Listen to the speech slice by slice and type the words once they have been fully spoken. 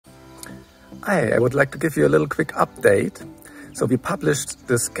Hi, I would like to give you a little quick update. So we published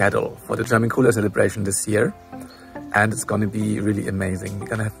the schedule for the German Kula celebration this year, and it's going to be really amazing. We're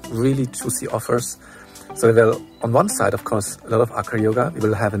going to have really juicy offers. So we will, on one side, of course, a lot of Acroyoga. We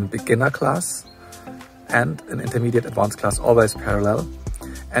will have a beginner class and an intermediate advanced class, always parallel.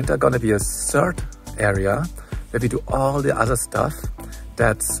 And there's going to be a third area where we do all the other stuff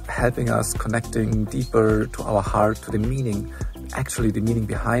that's helping us connecting deeper to our heart, to the meaning, actually the meaning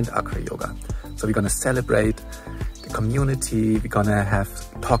behind Acroyoga. So we're going to celebrate the community. We're going to have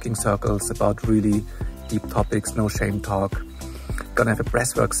talking circles about really deep topics, no shame talk. We're going to have a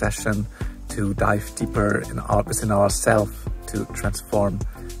breathwork session to dive deeper within ourselves, to transform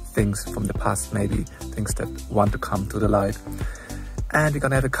things from the past, maybe things that want to come to the light. And we're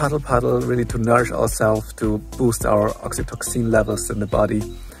going to have a cuddle puddle, really to nourish ourselves, to boost our oxytocin levels in the body.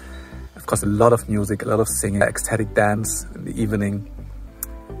 Of course, a lot of music, a lot of singing, ecstatic dance in the evening.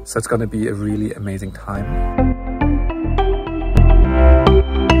 So it's going to be a really amazing time.